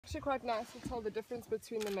actually quite nice to tell the difference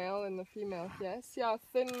between the male and the female here. See how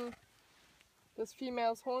thin this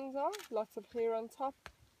female's horns are? Lots of hair on top.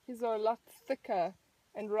 His are a lot thicker,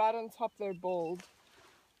 and right on top they're bald.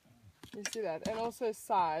 You see that? And also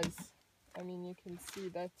size. I mean, you can see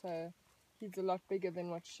that he's a lot bigger than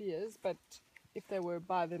what she is, but if they were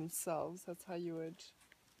by themselves, that's how you would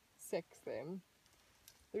sex them.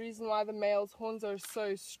 The reason why the male's horns are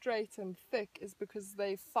so straight and thick is because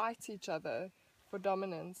they fight each other for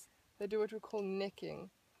dominance. They do what we call necking.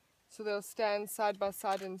 So they'll stand side by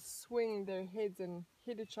side and swing their heads and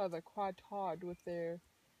hit each other quite hard with their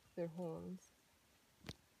horns.